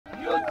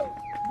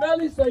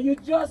Melissa, you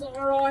just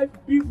arrived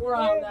before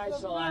our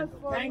national anthem.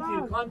 Thank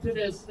you. Come to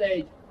the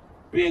stage.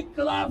 Big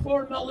clap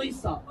for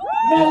Melissa.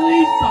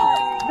 Melissa,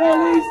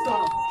 Melissa,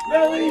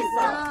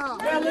 Melissa,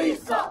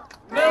 Melissa,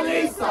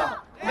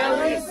 Melissa,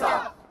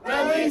 Melissa,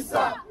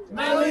 Melissa,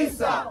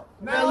 Melissa,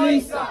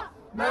 Melissa,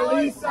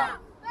 Melissa,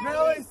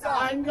 Melissa.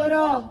 I'm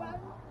gonna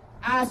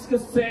ask the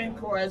same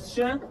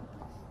question.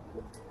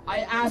 I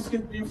asked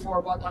it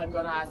before, but I'm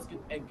gonna ask it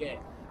again.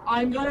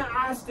 I'm gonna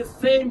ask the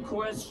same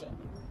question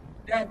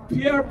that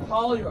Pierre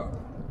Poilievre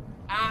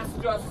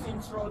asked Justin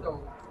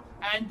Trudeau,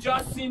 and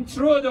Justin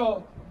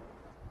Trudeau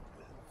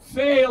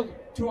failed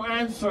to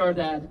answer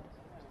that.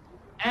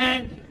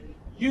 And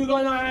you're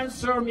gonna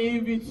answer me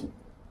with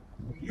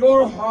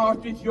your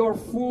heart, with your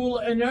full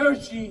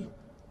energy,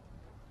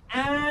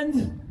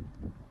 and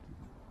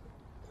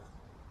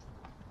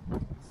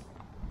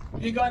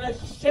you're gonna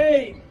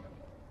shame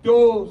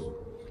those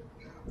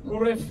who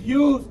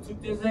refuse to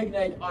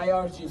designate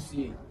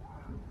IRGC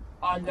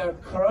under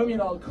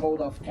Criminal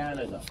Code of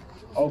Canada.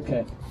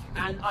 Okay,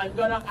 and I'm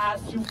gonna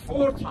ask you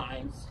 4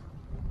 times,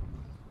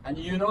 and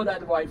you know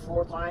that why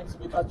 4 times?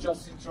 Because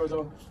Justin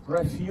Trudeau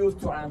refused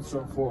to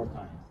answer 4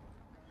 times.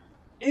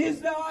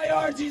 Is the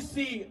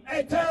IRGC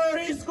a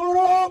terrorist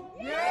group?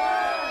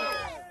 Yes!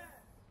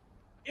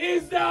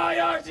 Is the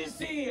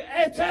IRGC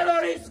a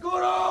terrorist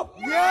group?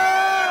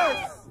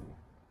 Yes!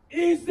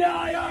 Is the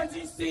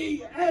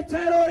IRGC a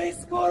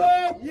terrorist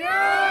group?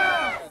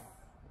 Yes!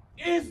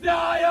 Is the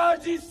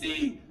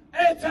IRGC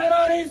a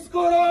terrorist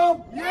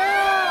group?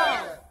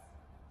 Yes!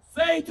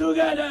 Say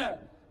together,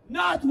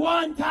 not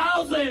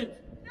 1,000,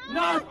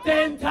 not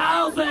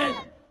 10,000,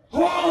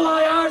 whole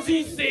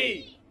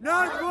IRGC.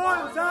 Not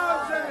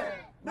 1,000,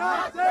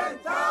 not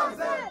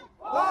 10,000,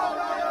 whole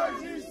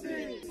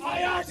IRGC.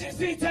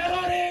 IRGC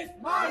terrorists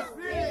Must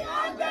be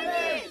on the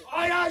list.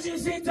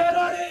 IRGC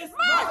terrorists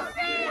Must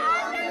be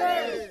on the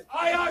list.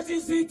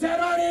 IRGC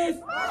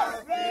terrorists.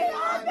 Must be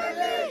on the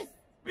list.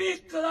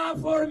 Big clap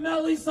for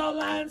Melissa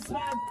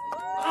Lantsman,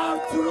 our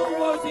true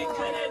voice in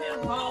Canadian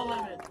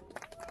Parliament.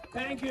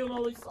 Thank you,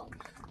 Melissa.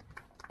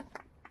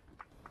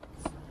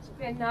 It's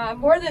been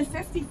more than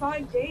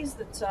 55 days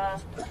that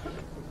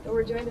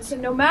we're doing this,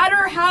 and no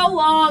matter how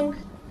long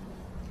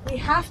we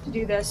have to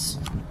do this,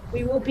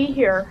 we will be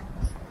here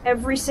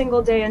every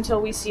single day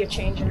until we see a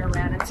change in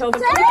Iran, until the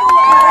people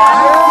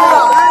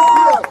of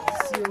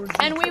Iran.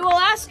 And we will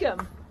ask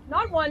him,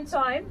 not 1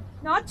 time,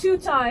 not 2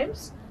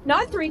 times,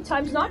 not 3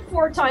 times, not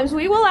 4 times.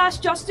 We will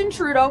ask Justin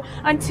Trudeau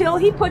until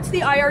he puts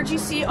the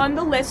IRGC on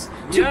the list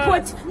to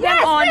put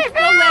them on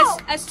the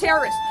list as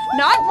terrorists.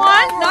 Not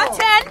 1, not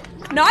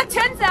 10, not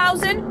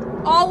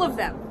 10,000, all of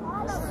them.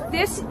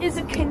 This is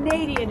a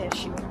Canadian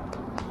issue.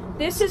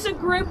 This is a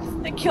group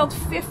that killed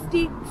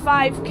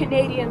 55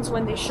 Canadians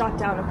when they shot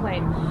down a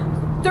plane.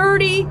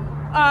 30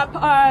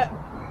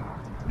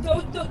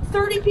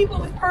 people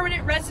with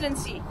permanent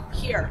residency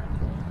here.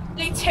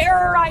 They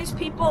terrorize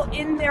people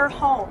in their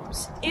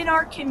homes, in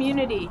our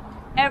community,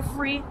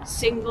 every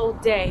single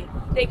day.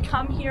 They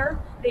come here,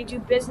 they do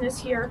business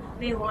here,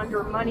 they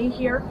launder money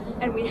here,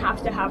 and we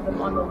have to have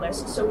them on the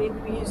list. So we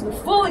use the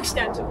full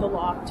extent of the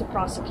law to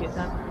prosecute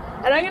them.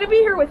 And I'm going to be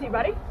here with you,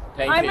 buddy.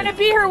 I'm going to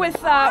be here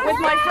with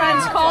my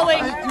friends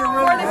calling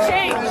for the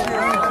change.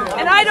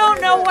 And I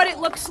don't know what it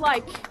looks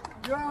like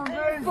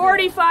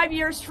 45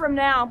 years from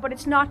now, but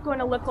it's not going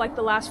to look like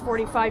the last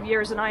 45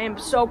 years. And I am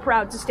so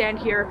proud to stand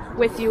here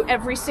with you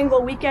every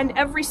single weekend,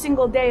 every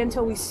single day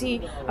until we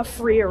see a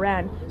free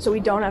Iran, so we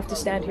don't have to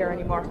stand here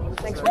anymore.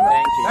 Thanks very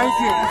much. Thank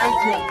you.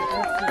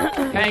 Thank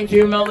you. Thank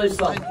you,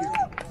 Melissa.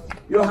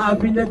 You have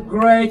been a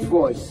great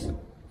voice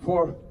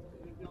for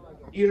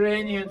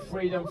Iranian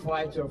freedom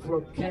fighter,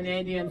 for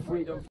Canadian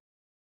freedom